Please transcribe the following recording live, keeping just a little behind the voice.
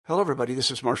Hello, everybody. This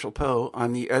is Marshall Poe.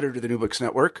 I'm the editor of the New Books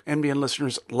Network. NBN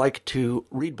listeners like to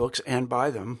read books and buy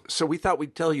them. So we thought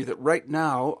we'd tell you that right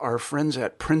now, our friends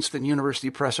at Princeton University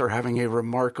Press are having a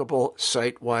remarkable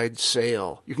site-wide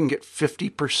sale. You can get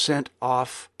 50%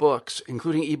 off books,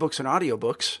 including ebooks and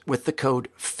audiobooks, with the code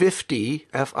 50,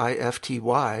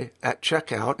 F-I-F-T-Y, at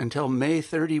checkout until May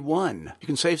 31. You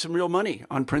can save some real money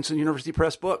on Princeton University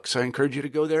Press books. I encourage you to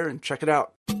go there and check it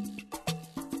out.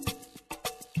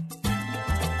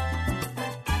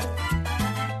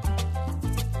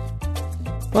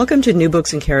 Welcome to New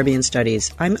Books in Caribbean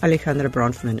Studies. I'm Alejandra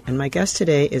Bronfman, and my guest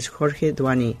today is Jorge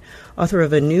Duany, author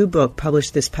of a new book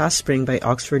published this past spring by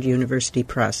Oxford University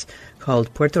Press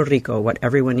called Puerto Rico, What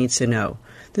Everyone Needs to Know.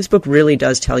 This book really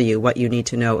does tell you what you need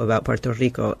to know about Puerto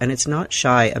Rico, and it's not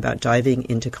shy about diving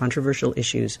into controversial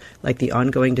issues like the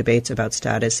ongoing debates about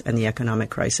status and the economic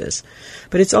crisis.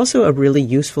 But it's also a really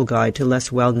useful guide to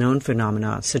less well-known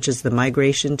phenomena, such as the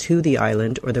migration to the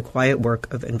island or the quiet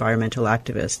work of environmental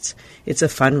activists. It's a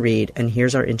fun read, and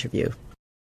here's our interview.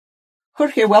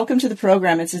 Jorge, welcome to the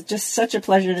program. It's just such a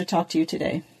pleasure to talk to you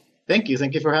today. Thank you.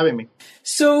 Thank you for having me.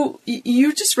 So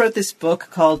you just wrote this book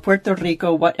called Puerto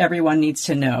Rico, What Everyone Needs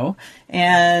to Know.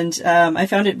 And I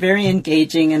found it very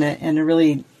engaging and a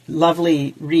really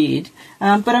lovely read.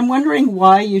 But I'm wondering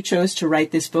why you chose to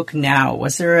write this book now.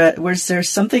 Was there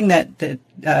something that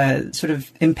sort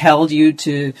of impelled you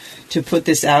to put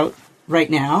this out right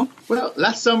now? Well,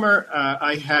 last summer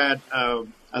I had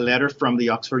a letter from the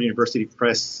Oxford University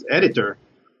Press editor,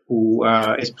 who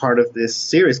is part of this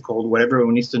series called What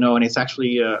Everyone Needs to Know. And it's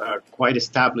actually a quite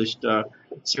established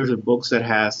series of books that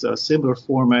has a similar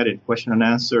format and question and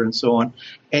answer and so on.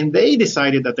 And they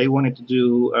decided that they wanted to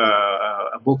do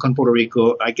a book on Puerto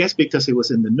Rico, I guess because it was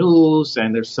in the news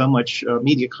and there's so much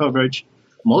media coverage,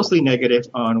 mostly negative,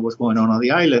 on what's going on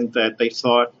the island, that they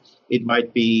thought it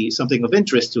might be something of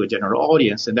interest to a general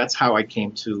audience. And that's how I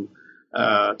came to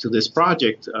this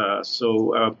project.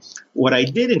 So what I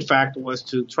did, in fact, was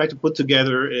to try to put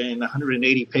together in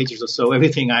 180 pages or so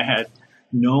everything I had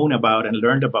known about and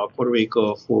learned about Puerto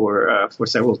Rico for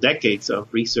several decades of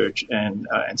research and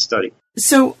study.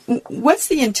 So what's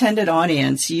the intended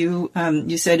audience? You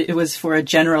said it was for a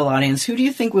general audience. Who do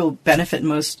you think will benefit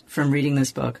most from reading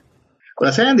this book? Well,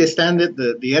 as I understand it,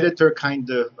 the editor kind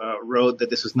of wrote that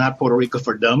this was not Puerto Rico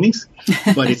for dummies,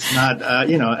 but it's not,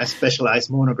 a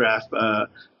specialized monograph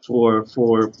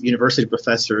for university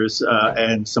professors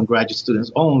and some graduate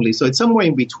students only. So it's somewhere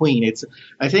in between.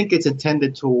 I think it's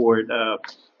intended toward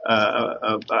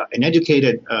an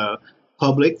educated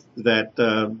public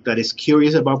that is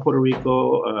curious about Puerto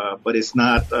Rico, but is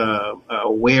not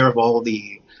aware of all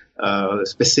the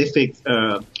specific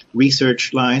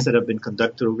research lines that have been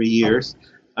conducted over years.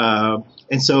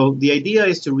 And so the idea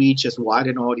is to reach as wide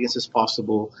an audience as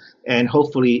possible and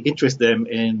hopefully interest them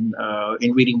in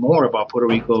reading more about Puerto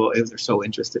Rico if they're so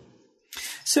interested.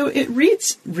 So it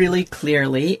reads really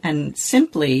clearly and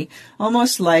simply,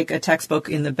 almost like a textbook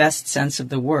in the best sense of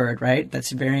the word, right?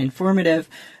 That's very informative.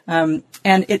 And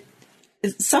it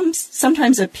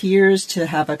sometimes appears to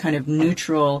have a kind of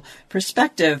neutral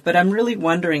perspective, but I'm really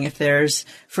wondering if there's,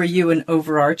 for you, an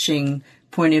overarching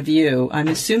point of view. I'm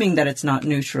assuming that it's not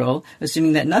neutral,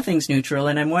 assuming that nothing's neutral,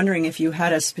 and I'm wondering if you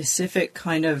had a specific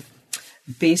kind of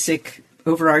basic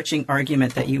overarching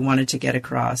argument that you wanted to get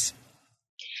across.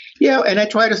 Yeah, and I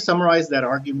try to summarize that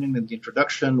argument in the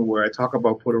introduction where I talk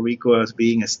about Puerto Rico as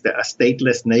being a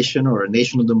stateless nation or a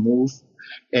nation on the move.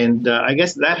 And I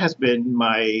guess that has been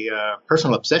my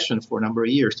personal obsession for a number of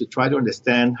years, to try to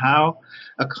understand how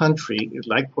a country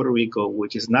like Puerto Rico,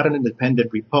 which is not an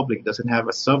independent republic, doesn't have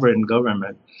a sovereign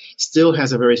government, still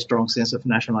has a very strong sense of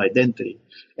national identity.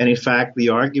 And in fact, the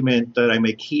argument that I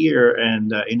make here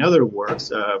and in other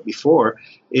works before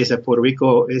is that Puerto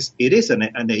Rico is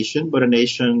a nation, but a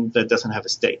nation that doesn't have a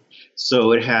state.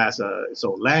 So it has its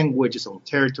own language, its own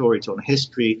territory, its own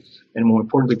history, and more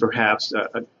importantly, perhaps,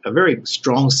 a very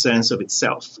strong sense of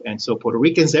itself. And so Puerto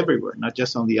Ricans everywhere, not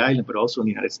just on the island, but also in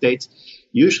the United States,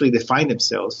 usually define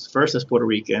themselves first as Puerto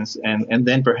Ricans and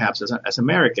then perhaps as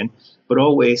American, but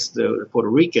always the Puerto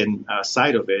Rican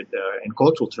side of it in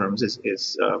cultural terms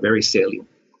is very salient.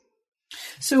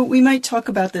 So we might talk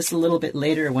about this a little bit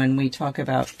later when we talk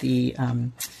about the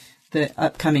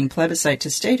upcoming plebiscite to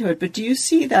statehood. But do you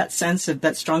see that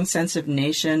strong sense of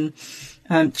nation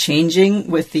changing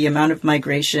with the amount of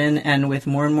migration and with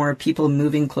more and more people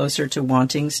moving closer to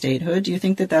wanting statehood? Do you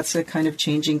think that that's a kind of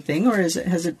changing thing, or has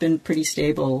it been pretty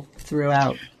stable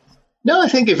throughout? No, I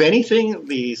think if anything,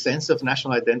 the sense of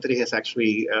national identity has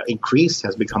actually increased,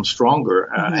 has become stronger.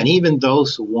 And even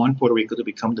those who want Puerto Rico to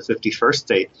become the 51st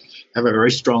state have a very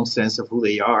strong sense of who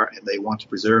they are, and they want to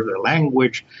preserve their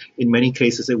language. In many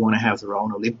cases, they want to have their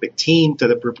own Olympic team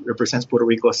that represents Puerto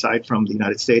Rico aside from the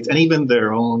United States, and even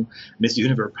their own Miss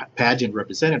Universe pageant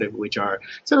representative, which are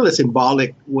sort of the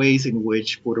symbolic ways in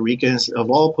which Puerto Ricans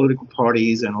of all political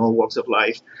parties and all walks of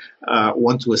life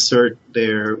want to assert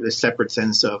their separate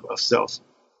sense of self.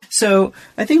 So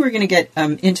I think we're going to get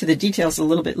into the details a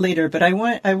little bit later, but I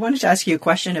wanted to ask you a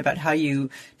question about how you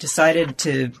decided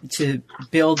to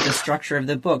build the structure of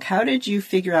the book. How did you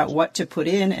figure out what to put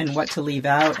in and what to leave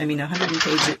out? I mean,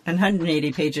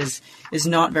 180 pages is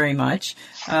not very much,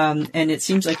 and it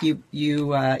seems like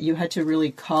you had to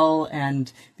really cull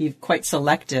and be quite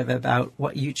selective about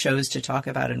what you chose to talk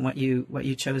about and what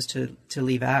you chose to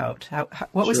leave out.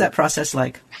 What was that process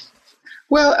like?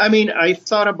 Well, I mean, I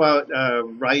thought about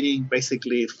writing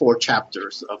basically 4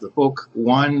 chapters of the book.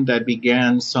 One that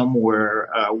began somewhere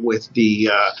with the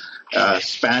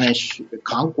Spanish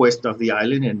conquest of the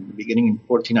island beginning in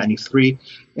 1493.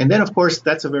 And then, of course,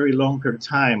 that's a very long period of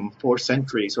time, 4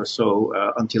 centuries or so,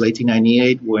 until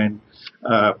 1898 when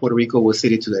Puerto Rico was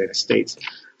ceded to the United States.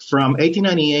 From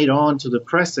 1898 on to the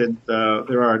present,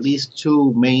 there are at least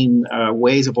 2 main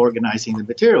ways of organizing the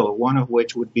material, one of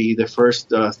which would be the first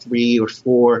 3 or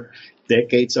 4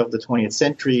 decades of the 20th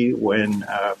century when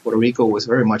Puerto Rico was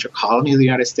very much a colony of the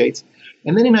United States.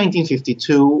 And then in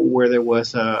 1952, where there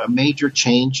was a major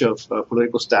change of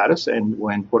political status and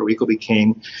when Puerto Rico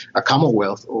became a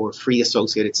Commonwealth or free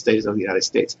associated states of the United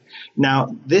States.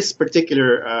 Now, this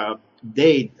particular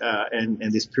date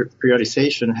and this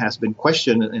periodization has been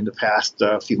questioned in the past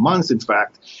few months, in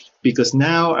fact, because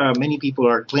now many people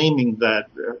are claiming that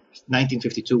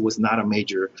 1952 was not a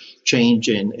major change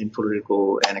in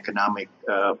political and economic,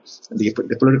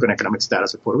 the political and economic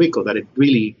status of Puerto Rico, that it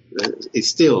really is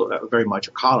still very much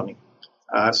a colony.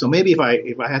 So maybe if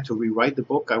I had to rewrite the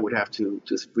book, I would have to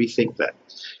rethink that.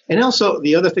 And also,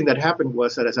 the other thing that happened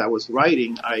was that as I was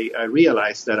writing, I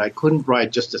realized that I couldn't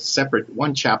write just a separate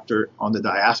one chapter on the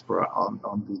diaspora,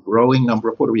 on the growing number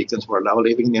of Puerto Ricans who are now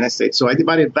living in the United States. So I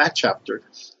divided that chapter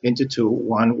into 2.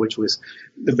 One, which was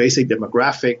the basic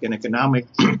demographic and economic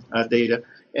data,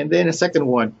 and then a second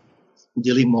one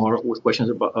dealing more with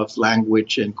questions of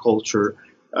language and culture,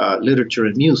 literature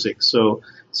and music. So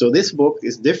this book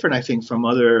is different, I think, from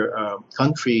other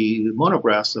country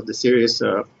monographs of the series,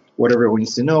 What Everyone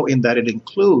Needs to Know, in that it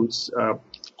includes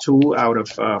 2 out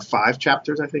of 5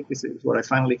 chapters, I think is what I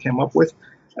finally came up with,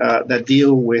 that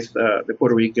deal with the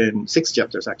Puerto Rican, 6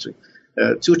 chapters actually,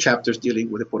 2 chapters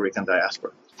dealing with the Puerto Rican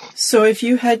diaspora. So if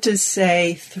you had to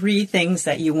say 3 things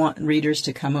that you want readers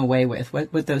to come away with,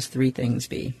 what would those 3 things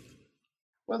be?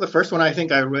 Well, the first one I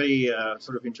think I already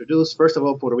sort of introduced. First of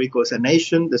all, Puerto Rico is a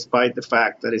nation, despite the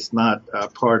fact that it's not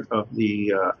part of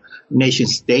the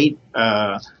nation-state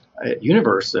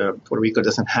universe. Puerto Rico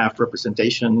doesn't have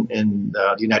representation in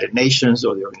the United Nations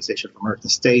or the Organization of American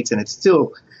States, and it's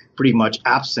still pretty much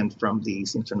absent from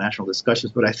these international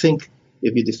discussions. But I think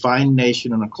if you define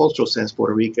nation in a cultural sense,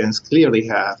 Puerto Ricans clearly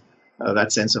have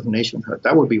that sense of nationhood.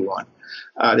 That would be one.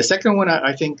 The second one,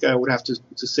 I think, would have to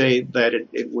say that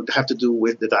it would have to do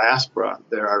with the diaspora.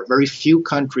 There are very few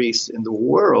countries in the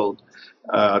world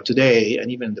today,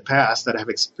 and even in the past, that have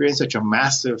experienced such a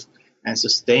massive and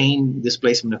sustained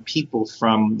displacement of people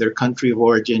from their country of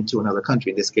origin to another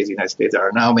country. In this case, the United States. There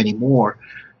are now many more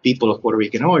people of Puerto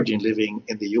Rican origin living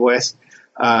in the U.S.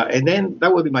 And then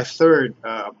that would be my third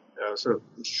sort of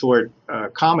short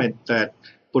comment, that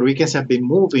Puerto Ricans have been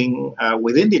moving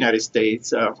within the United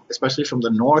States, especially from the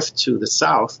north to the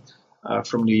south,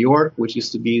 from New York, which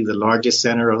used to be the largest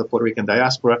center of the Puerto Rican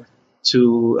diaspora,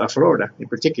 to Florida in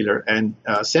particular. And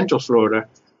Central Florida,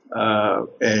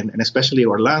 and especially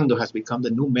Orlando, has become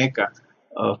the new mecca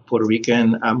of Puerto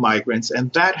Rican migrants.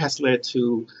 And that has led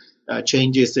to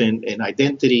changes in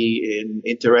identity, in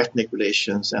interethnic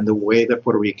relations, and the way that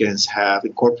Puerto Ricans have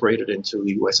incorporated into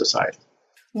U.S. society.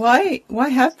 Why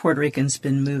have Puerto Ricans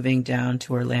been moving down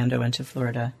to Orlando and to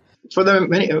Florida? For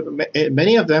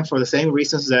many of them, for the same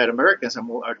reasons that Americans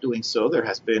are doing so. There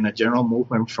has been a general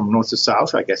movement from north to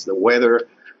south. I guess the weather,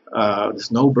 the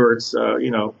snowbirds,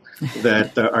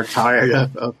 that are tired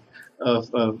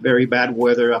of very bad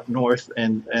weather up north,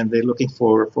 and they're looking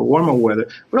for warmer weather,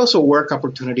 but also work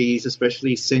opportunities,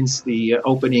 especially since the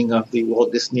opening of the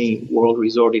Walt Disney World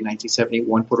Resort in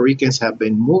 1971. Puerto Ricans have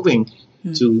been moving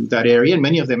to that area, and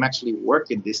many of them actually work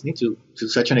in Disney to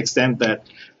such an extent that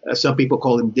some people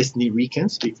call them Disney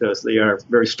Ricans, because they are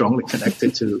very strongly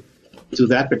connected to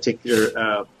that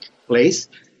particular place.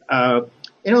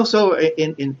 And also,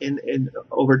 in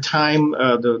over time,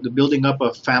 the building up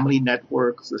of family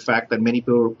networks, the fact that many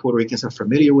Puerto Ricans are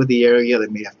familiar with the area, they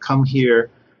may have come here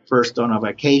first on a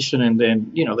vacation, and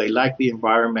then they like the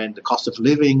environment. The cost of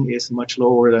living is much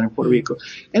lower than in Puerto Rico,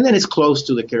 and then it's close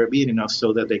to the Caribbean enough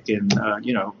so that they can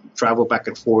travel back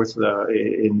and forth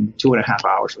in 2.5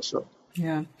 hours or so.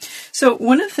 Yeah. So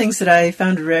one of the things that I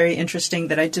found very interesting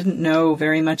that I didn't know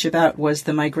very much about was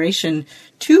the migration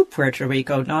to Puerto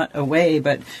Rico, not away,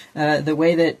 but the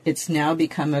way that it's now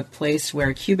become a place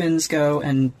where Cubans go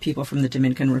and people from the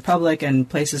Dominican Republic and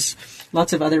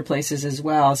lots of other places as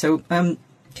well. So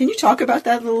can you talk about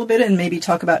that a little bit and maybe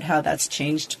talk about how that's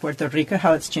changed Puerto Rico,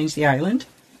 how it's changed the island?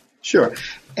 Sure.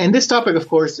 And this topic, of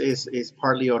course, is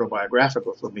partly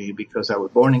autobiographical for me because I was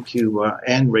born in Cuba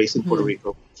and raised in Puerto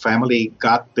Rico. Family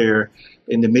got there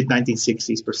in the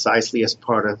mid-1960s precisely as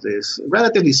part of this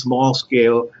relatively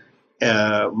small-scale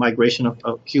migration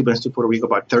of Cubans to Puerto Rico,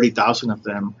 about 30,000 of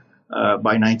them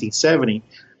by 1970.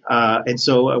 And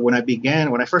so when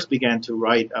I first began to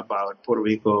write about Puerto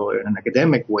Rico in an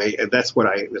academic way, and that's what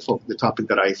the topic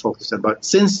that I focused on. But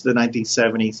since the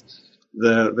 1970s,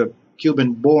 the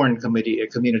Cuban-born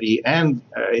community and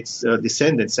its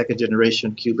descendants,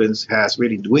 second-generation Cubans, has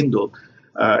really dwindled.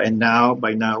 And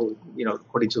by now,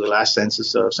 according to the last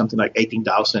census, something like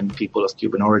 18,000 people of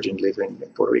Cuban origin live in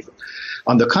Puerto Rico.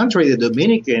 On the contrary, the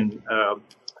Dominican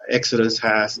exodus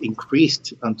has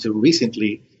increased until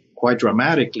recently quite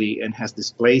dramatically and has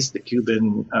displaced the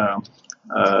Cuban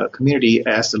community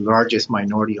as the largest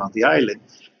minority on the island.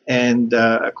 And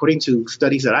according to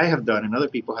studies that I have done and other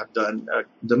people have done,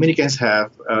 Dominicans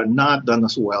have not done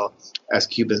as well as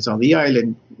Cubans on the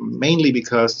island, mainly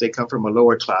because they come from a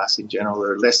lower class in general.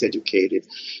 They're less educated.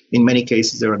 In many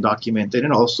cases, they're undocumented.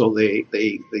 And also they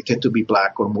tend to be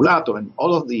black or mulatto. And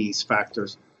all of these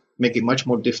factors make it much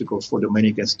more difficult for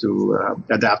Dominicans to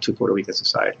adapt to Puerto Rican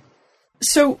society.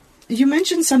 So you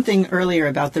mentioned something earlier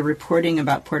about the reporting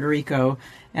about Puerto Rico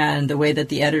and the way that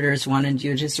the editors wanted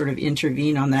you to sort of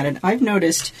intervene on that. And I've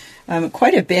noticed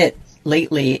quite a bit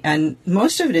lately, and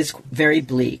most of it is very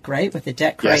bleak, right? With the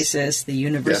debt crisis, the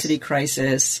university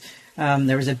crisis.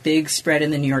 There was a big spread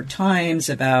in the New York Times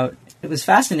about, it was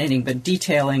fascinating, but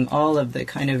detailing all of the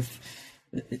kind of,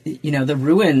 the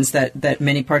ruins that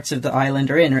many parts of the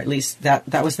island are in, or at least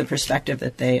that was the perspective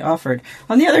that they offered.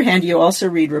 On the other hand, you also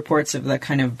read reports of the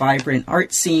kind of vibrant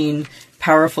art scene,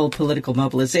 powerful political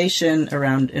mobilization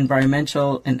around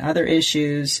environmental and other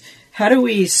issues. How do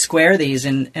we square these,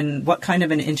 and what kind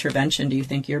of an intervention do you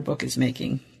think your book is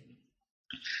making?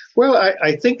 Well,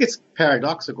 I think it's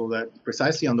paradoxical that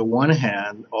precisely on the one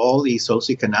hand, all these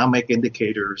socioeconomic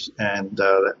indicators and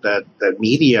that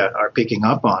media are picking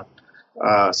up on,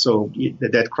 so the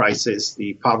debt crisis,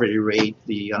 the poverty rate,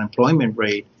 the unemployment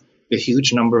rate, the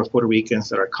huge number of Puerto Ricans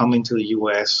that are coming to the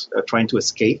U.S. Trying to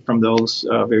escape from those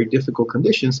very difficult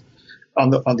conditions on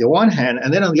the one hand.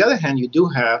 And then on the other hand, you do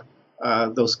have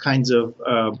those kinds of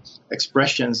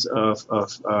expressions of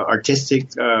artistic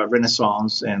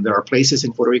renaissance. And there are places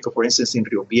in Puerto Rico, for instance, in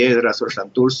Rio Piedras or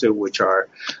Santurce, which are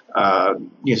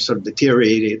sort of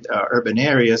deteriorated urban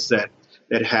areas that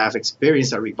have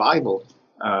experienced a revival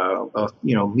of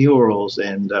murals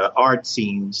and art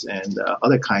scenes and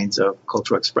other kinds of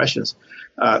cultural expressions.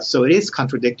 So it is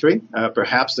contradictory.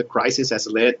 Perhaps the crisis has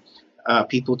led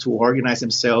people to organize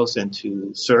themselves and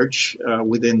to search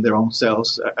within their own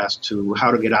selves as to how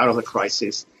to get out of the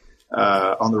crisis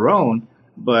on their own.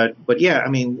 But yeah, I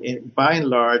mean, by and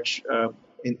large,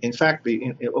 in fact,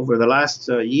 over the last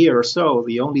year or so,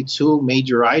 the only two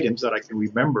major items that I can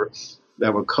remember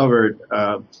that were covered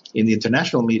in the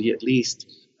international media, at least,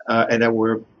 and that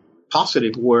were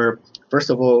positive were, first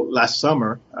of all, last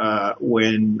summer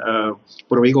when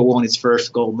Puerto Rico won its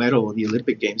first gold medal at the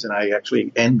Olympic Games, and I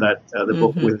actually end the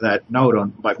book with that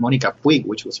note by Monica Puig,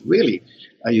 which was really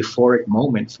a euphoric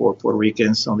moment for Puerto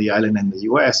Ricans on the island and the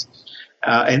U.S.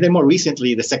 And then more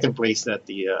recently, the second place that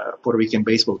the Puerto Rican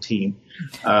baseball team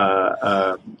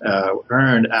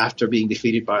earned after being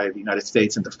defeated by the United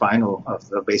States in the final of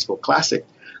the Baseball Classic.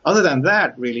 Other than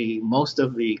that, really, most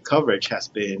of the coverage has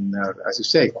been, as you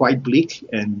say, quite bleak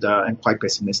and quite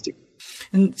pessimistic.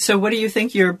 And so what do you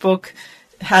think your book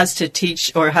has to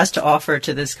teach or has to offer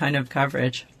to this kind of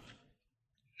coverage?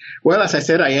 Well, as I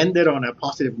said, I ended on a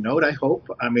positive note, I hope.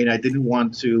 I mean, I didn't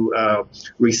want to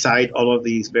recite all of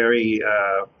these very,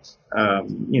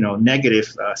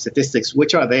 negative statistics,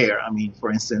 which are there. I mean,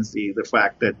 for instance, the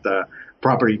fact that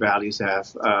property values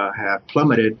have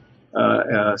plummeted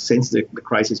since the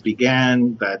crisis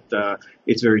began, that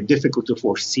it's very difficult to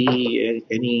foresee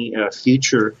any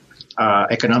future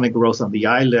economic growth on the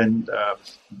island,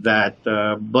 that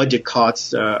budget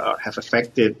cuts have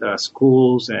affected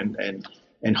schools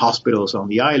and hospitals on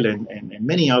the island, and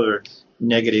many other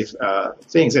negative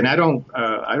things. And I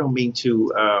don't mean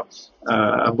to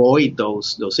avoid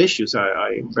those issues.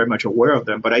 I'm very much aware of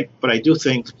them, but I do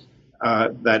think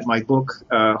that my book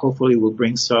hopefully will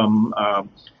bring some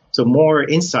more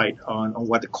insight on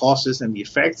what the causes and the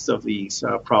effects of these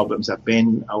problems have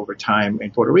been over time in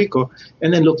Puerto Rico,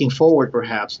 and then looking forward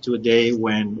perhaps to a day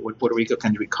when Puerto Rico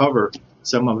can recover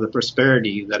some of the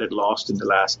prosperity that it lost in the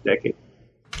last decade.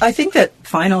 I think that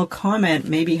final comment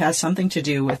maybe has something to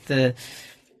do with the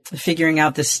figuring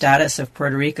out the status of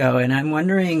Puerto Rico. And I'm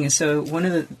wondering, so one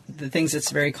of the things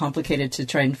that's very complicated to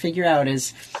try and figure out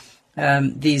is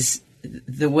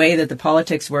the way that the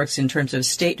politics works in terms of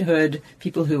statehood,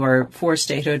 people who are for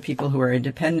statehood, people who are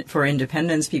for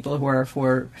independence, people who are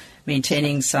for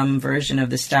maintaining some version of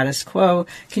the status quo.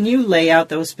 Can you lay out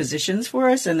those positions for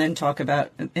us and then talk about,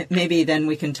 maybe then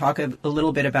we can talk a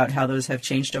little bit about how those have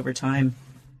changed over time?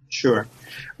 Sure.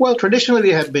 Well, traditionally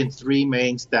there have been three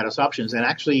main status options, and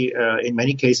actually in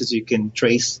many cases you can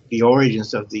trace the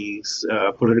origins of these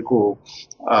political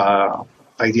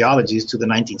ideologies to the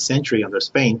 19th century under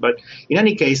Spain. But in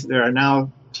any case, there are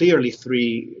now clearly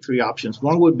three options.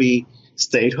 One would be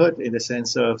statehood in the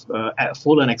sense of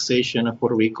full annexation of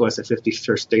Puerto Rico as a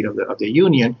 51st state of the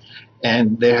Union,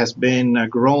 and there has been a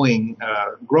growing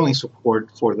support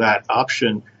for that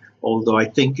option, although I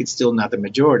think it's still not the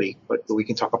majority, but we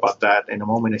can talk about that in a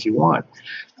moment if you want.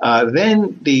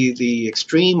 Then the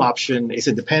extreme option is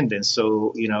independence.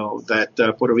 So,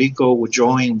 that Puerto Rico would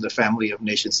join the family of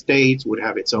nation states, would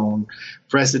have its own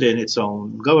president, its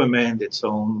own government, its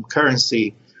own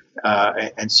currency,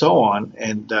 and so on.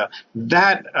 And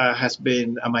that has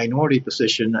been a minority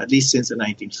position, at least since the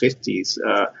 1950s.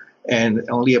 And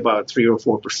only about 3 or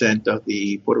 4% of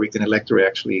the Puerto Rican electorate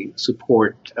actually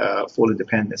support full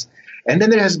independence. And then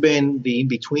there has been the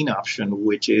in-between option,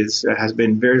 which has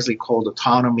been variously called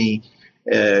autonomy.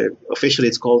 Officially,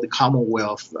 it's called the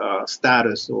Commonwealth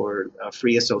status or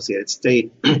free associated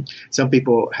state. Some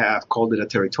people have called it a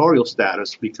territorial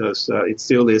status because it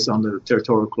still is under the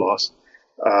territorial clause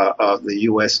of the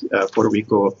U.S. Puerto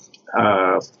Rico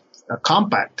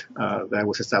compact that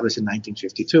was established in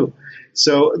 1952.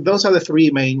 So those are the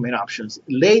three main options.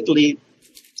 Lately,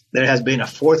 there has been a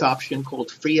fourth option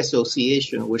called free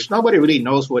association, which nobody really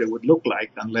knows what it would look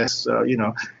like unless,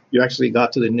 you actually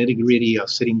got to the nitty-gritty of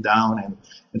sitting down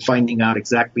and finding out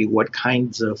exactly what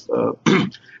kinds of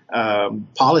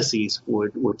policies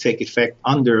would take effect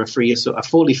under a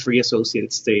fully free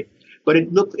associated state. But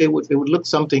it would look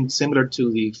something similar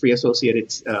to the free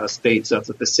associated states of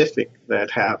the Pacific that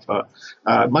have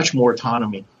much more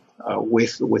autonomy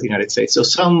with the United States. So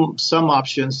some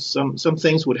options, some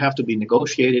things would have to be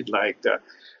negotiated, like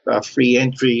free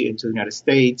entry into the United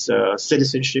States,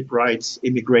 citizenship rights,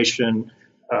 immigration,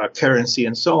 currency,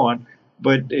 and so on.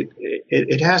 But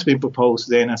it has been proposed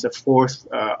then as a fourth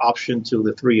option to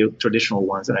the three traditional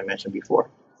ones that I mentioned before.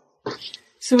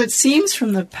 So it seems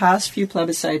from the past few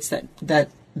plebiscites that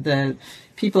the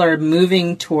people are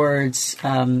moving towards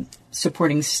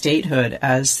supporting statehood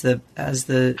as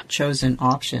the chosen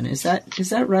option. Is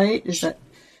that right? Is that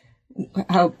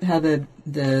how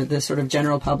the sort of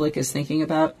general public is thinking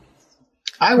about?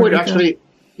 I would actually,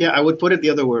 I would put it the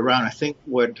other way around. I think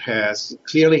what has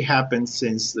clearly happened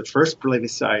since the first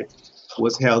plebiscite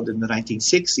was held in the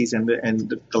 1960s, and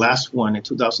the last one in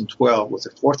 2012 was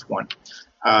the fourth one.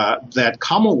 That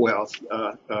Commonwealth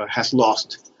has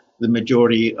lost the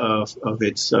majority of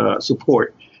its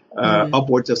support,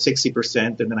 upwards of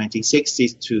 60% in the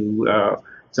 1960s to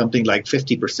something like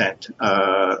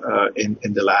 50%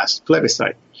 in the last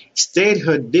plebiscite.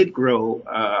 Statehood did grow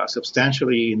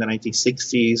substantially in the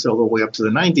 1960s all the way up to the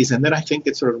 90s, and then I think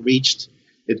it sort of reached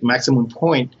its maximum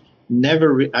point,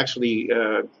 never actually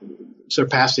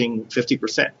surpassing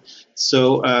 50%.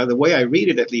 So the way I read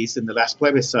it, at least in the last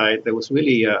plebiscite, there was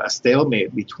really a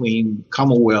stalemate between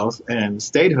Commonwealth and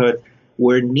statehood,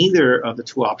 where neither of the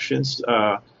two options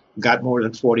got more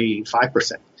than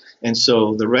 45%. And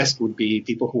so the rest would be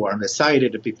people who are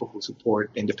undecided and people who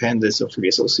support independence or free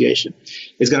association.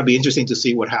 It's going to be interesting to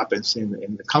see what happens in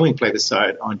the coming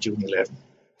plebiscite on June 11th.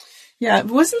 Yeah,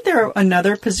 wasn't there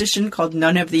another position called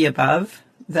none of the above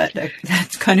that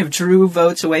kind of drew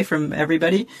votes away from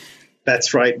everybody?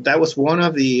 That's right. That was one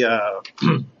of the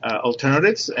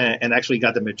alternatives, and actually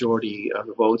got the majority of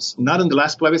the votes. Not in the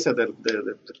last plebiscite,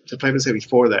 the plebiscite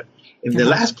before that. In the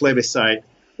last plebiscite,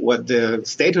 what the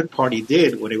statehood party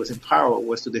did when it was in power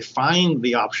was to define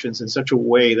the options in such a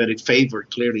way that it favored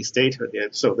clearly statehood.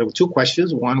 So there were two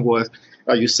questions. One was,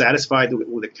 are you satisfied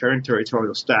with the current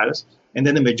territorial status? And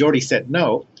then the majority said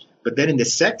no. But then in the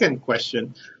second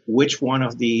question, which one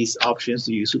of these options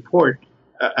do you support?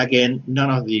 Again,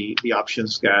 none of the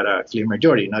options got a clear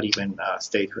majority, not even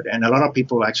statehood. And a lot of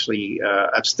people actually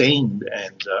abstained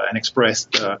and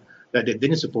expressed that they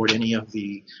didn't support any of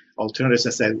the alternatives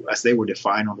as they were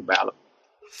defined on the ballot.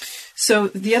 So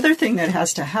the other thing that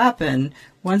has to happen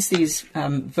once these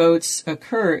votes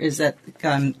occur is that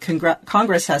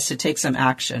Congress has to take some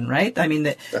action, right? I mean,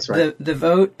 that's right. The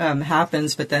vote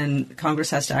happens, but then Congress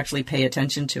has to actually pay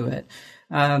attention to it.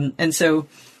 And so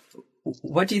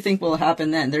what do you think will happen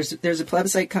then? There's a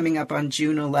plebiscite coming up on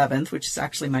June 11th, which is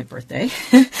actually my birthday.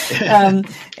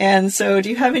 And so do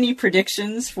you have any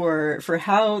predictions for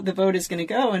how the vote is going to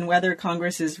go and whether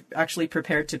Congress is actually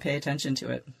prepared to pay attention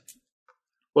to it?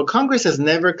 Well, Congress has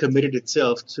never committed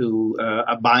itself to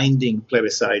a binding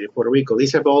plebiscite in Puerto Rico.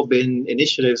 These have all been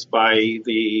initiatives by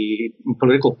the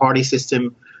political party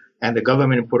system and the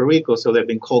government in Puerto Rico. So they've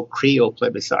been called Creole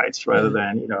plebiscites rather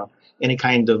than, any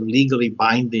kind of legally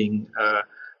binding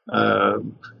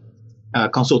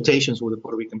consultations with the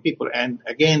Puerto Rican people. And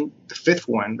again, the fifth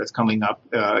one that's coming up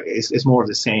is more of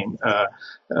the same.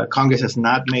 Congress has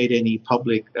not made any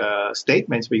public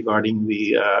statements regarding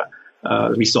the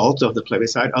results of the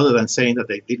plebiscite, other than saying that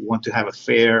they did want to have a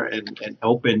fair and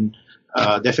open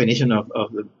definition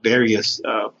of the various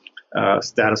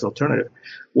status alternative.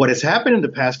 What has happened in the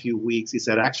past few weeks is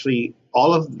that actually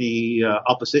all of the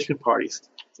opposition parties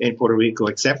in Puerto Rico,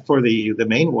 except for the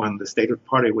main one, the statehood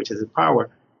party, which is in power,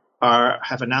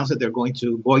 have announced that they're going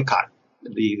to boycott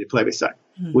the plebiscite,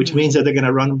 which means that they're going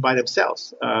to run by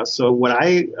themselves. So what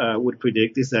I would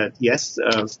predict is that, yes,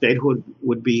 statehood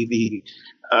would be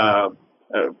the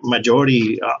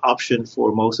majority option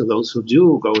for most of those who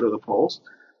do go to the polls,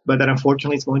 but that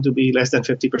unfortunately it's going to be less than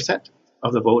 50%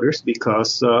 of the voters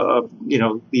because,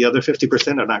 the other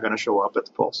 50% are not going to show up at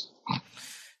the polls.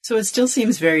 So it still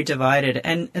seems very divided.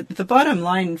 And the bottom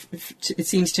line, it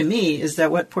seems to me, is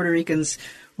that what Puerto Ricans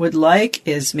would like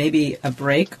is maybe a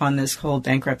break on this whole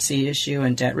bankruptcy issue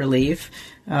and debt relief,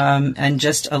 and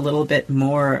just a little bit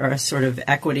more sort of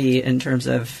equity in terms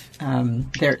of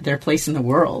their place in the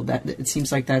world. That it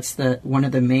seems like that's one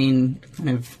of the main kind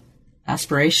of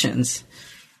aspirations.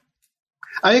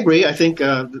 I agree. I think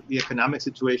the economic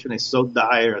situation is so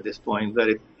dire at this point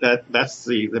that that's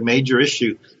the major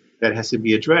issue that has to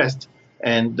be addressed,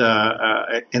 and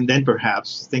then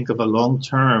perhaps think of a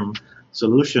long-term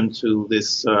solution to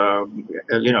this,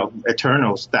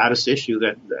 eternal status issue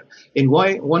that in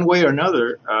one way or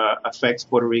another affects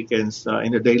Puerto Ricans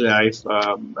in their daily life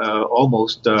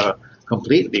almost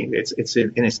completely. It's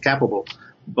inescapable.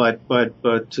 But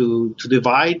to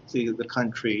divide the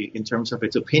country in terms of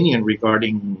its opinion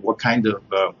regarding what kind of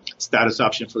status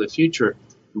option for the future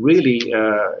really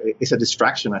is a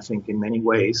distraction, I think, in many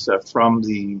ways from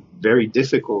the very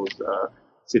difficult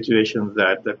situation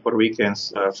that Puerto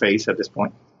Ricans face at this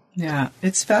point. Yeah,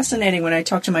 it's fascinating when I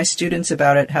talk to my students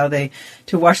about it,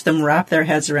 to watch them wrap their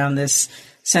heads around this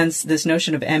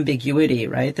notion of ambiguity,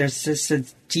 right? There's just a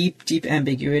deep, deep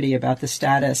ambiguity about the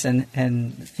status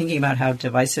and thinking about how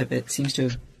divisive it seems to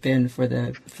have been for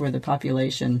the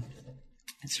population.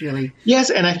 It's really... Yes,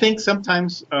 and I think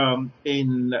sometimes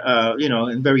in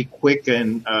very quick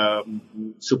and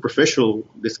superficial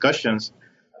discussions,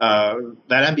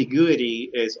 that ambiguity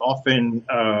is often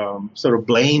sort of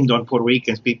blamed on Puerto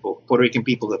Rican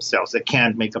people themselves. They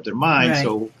can't make up their minds. Right.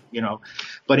 So,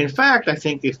 but in fact, I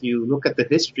think if you look at the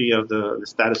history of the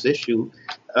status issue,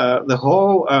 the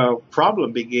whole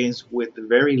problem begins with the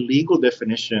very legal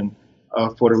definition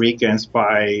of Puerto Ricans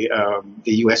by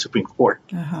the U.S. Supreme Court.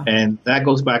 Uh-huh. And that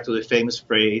goes back to the famous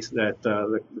phrase that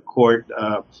the court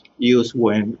used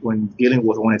when dealing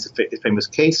with one of its famous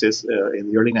cases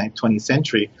in the early 20th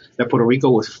century, that Puerto Rico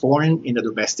was foreign in the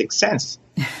domestic sense.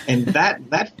 And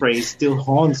that phrase still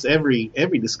haunts every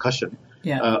discussion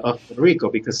of Puerto Rico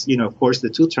because, of course, the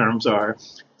two terms are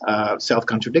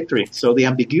self-contradictory. So the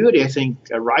ambiguity, I think,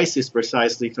 arises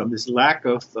precisely from this lack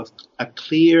of a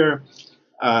clear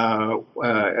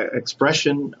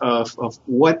expression of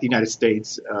what the United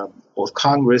States, both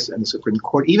Congress and the Supreme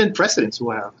Court, even presidents who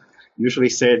have usually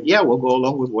said, yeah, we'll go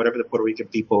along with whatever the Puerto Rican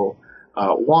people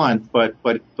want. But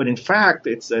in fact,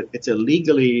 it's a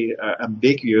legally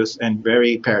ambiguous and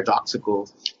very paradoxical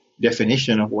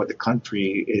definition of what the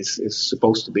country is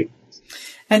supposed to be.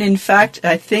 And in fact,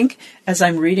 I think as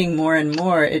I'm reading more and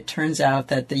more, it turns out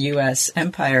that the U.S.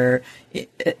 empire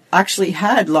it actually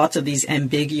had lots of these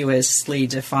ambiguously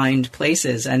defined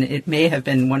places. And it may have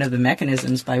been one of the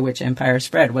mechanisms by which empire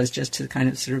spread was just to kind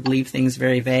of sort of leave things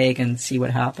very vague and see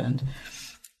what happened.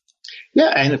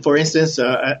 Yeah, and for instance,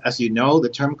 as you know, the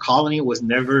term colony was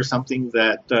never something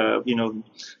that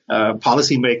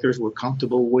policymakers were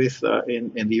comfortable with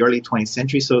in the early 20th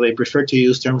century. So they preferred to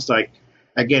use terms like,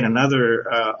 again, another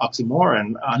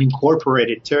oxymoron,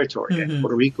 unincorporated territory. Mm-hmm. And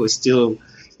Puerto Rico is still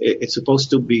it's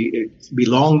supposed to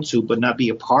belong to, but not be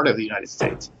a part of the United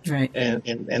States. Right. And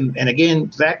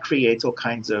again, that creates all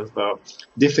kinds of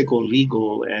difficult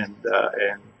legal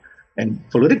and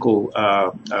political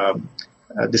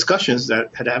discussions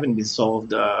that haven't been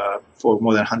solved for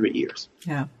more than 100 years.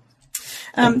 Yeah.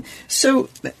 So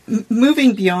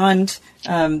moving beyond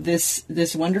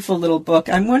this wonderful little book,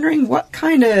 I'm wondering what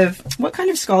kind of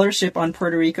scholarship on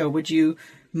Puerto Rico would you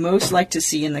most like to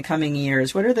see in the coming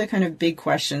years? What are the kind of big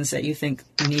questions that you think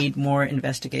need more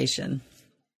investigation?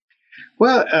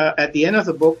 Well, at the end of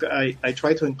the book, I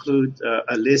try to include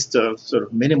a list of sort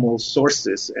of minimal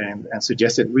sources and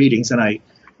suggested readings, and I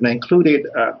included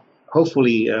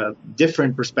hopefully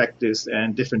different perspectives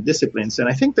and different disciplines. And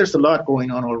I think there's a lot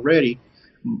going on already.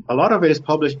 A lot of it is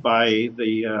published by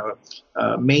the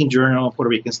main journal of Puerto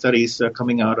Rican Studies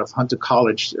coming out of Hunter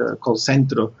College called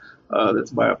Centro,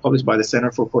 that's published by the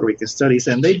Center for Puerto Rican Studies.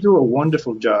 And they do a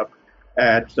wonderful job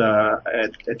at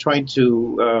trying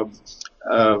to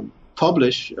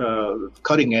publish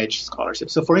cutting-edge scholarship.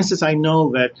 So, for instance, I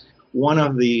know that one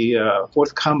of the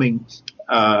forthcoming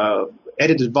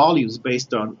edited volumes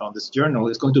based on this journal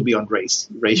is going to be on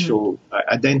racial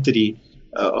identity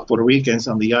of Puerto Ricans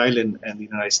on the island and the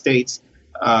United States.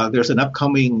 There's an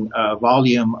upcoming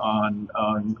volume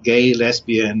on gay,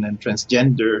 lesbian, and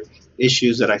transgender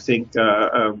issues that I think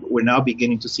we're now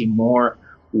beginning to see more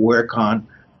work on.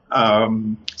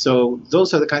 So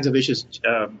those are the kinds of issues.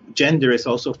 Gender is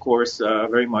also, of course,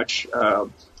 very much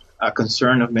a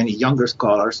concern of many younger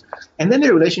scholars. And then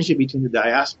the relationship between the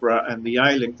diaspora and the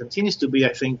island continues to be,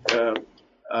 I think,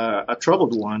 a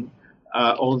troubled one,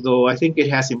 although I think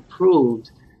it has improved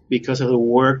because of the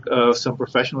work of some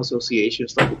professional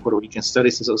associations like the Puerto Rican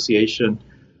Studies Association,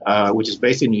 which is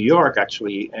based in New York,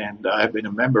 actually, and I've been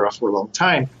a member of for a long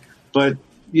time. But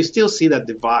you still see that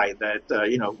divide that,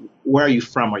 where are you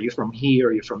from? Are you from here?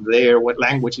 Are you from there? What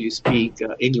language do you speak,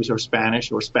 English or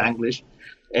Spanish or Spanglish?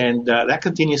 And that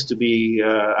continues to be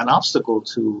an obstacle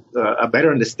to a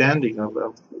better understanding of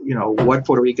what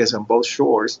Puerto Ricans on both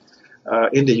shores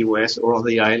in the U.S. or on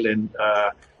the island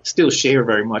still share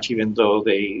very much, even though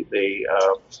they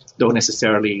don't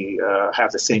necessarily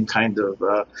have the same kind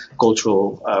of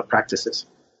cultural practices.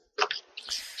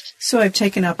 So I've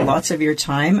taken up lots of your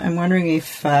time. I'm wondering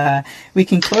if we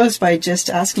can close by just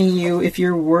asking you if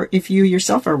you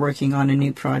yourself are working on a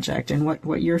new project and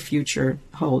what your future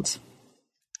holds.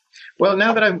 Well,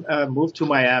 now that I've moved to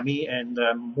Miami and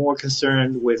I'm more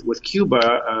concerned with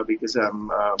Cuba because I'm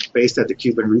based at the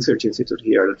Cuban Research Institute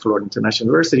here at Florida International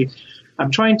University, I'm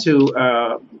trying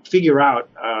to figure out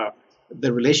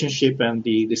the relationship and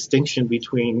the distinction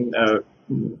between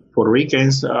Puerto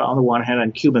Ricans on the one hand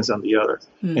and Cubans on the other.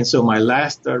 And so my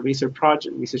last research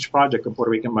project on Puerto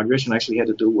Rican migration actually had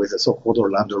to do with the so-called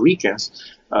Orlando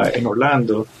Ricans in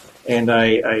Orlando. And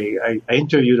I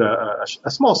interviewed a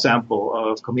small sample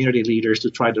of community leaders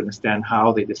to try to understand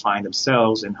how they define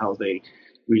themselves and how they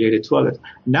related to others.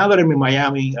 Now that I'm in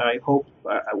Miami, I hope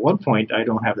at one point, I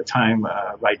don't have the time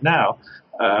right now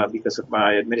because of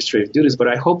my administrative duties, but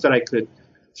I hope that I could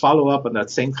follow up on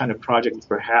that same kind of project and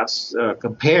perhaps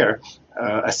compare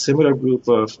a similar group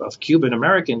of Cuban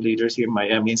American leaders here in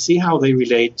Miami and see how they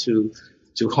relate to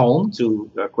home, to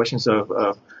questions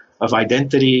of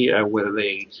identity, whether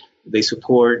they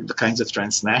support the kinds of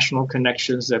transnational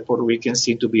connections that Puerto Ricans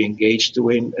seem to be engaged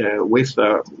with,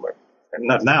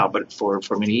 not now, but for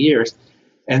many years.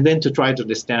 And then to try to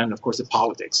understand, of course, the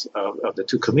politics of the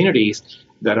two communities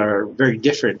that are very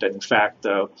different. And in fact,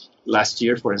 last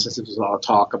year, for instance, there was a lot of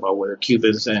talk about whether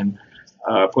Cubans and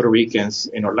Puerto Ricans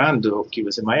in Orlando,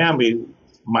 Cubans in Miami,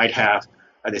 might have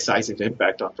a decisive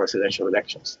impact on presidential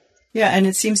elections. Yeah, and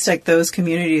it seems like those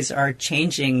communities are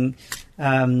changing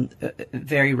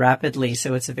very rapidly.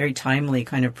 So it's a very timely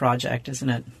kind of project, isn't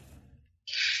it?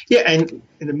 Yeah, and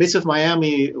in the midst of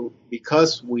Miami,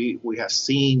 because we have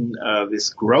seen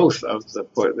this growth of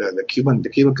the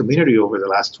Cuban community over the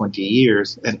last 20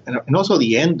 years, and also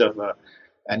the end of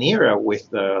an era with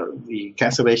the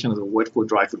cancellation of the wet food,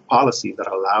 dry food policy that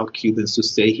allowed Cubans to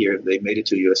stay here. They made it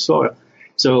to U.S. soil.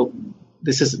 So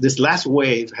this last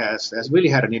wave has really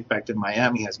had an impact in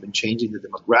Miami, has been changing the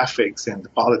demographics and the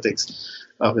politics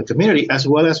of the community, as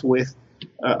well as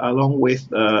along with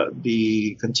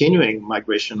the continuing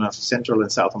migration of Central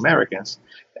and South Americans.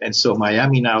 And so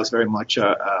Miami now is very much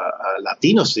a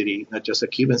Latino city, not just a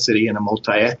Cuban city, and a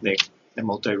multi-ethnic and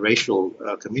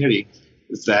multiracial community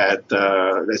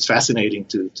that's fascinating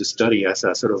to study as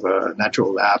a sort of a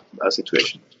natural lab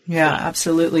situation. Yeah,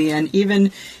 absolutely. And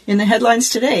even in the headlines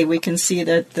today, we can see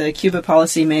that the Cuba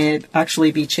policy may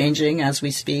actually be changing as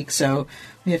we speak. So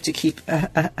we have to keep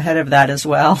ahead of that as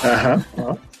well.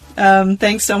 Uh-huh.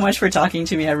 Thanks so much for talking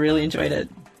to me. I really enjoyed it.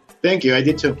 Thank you. I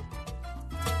did too.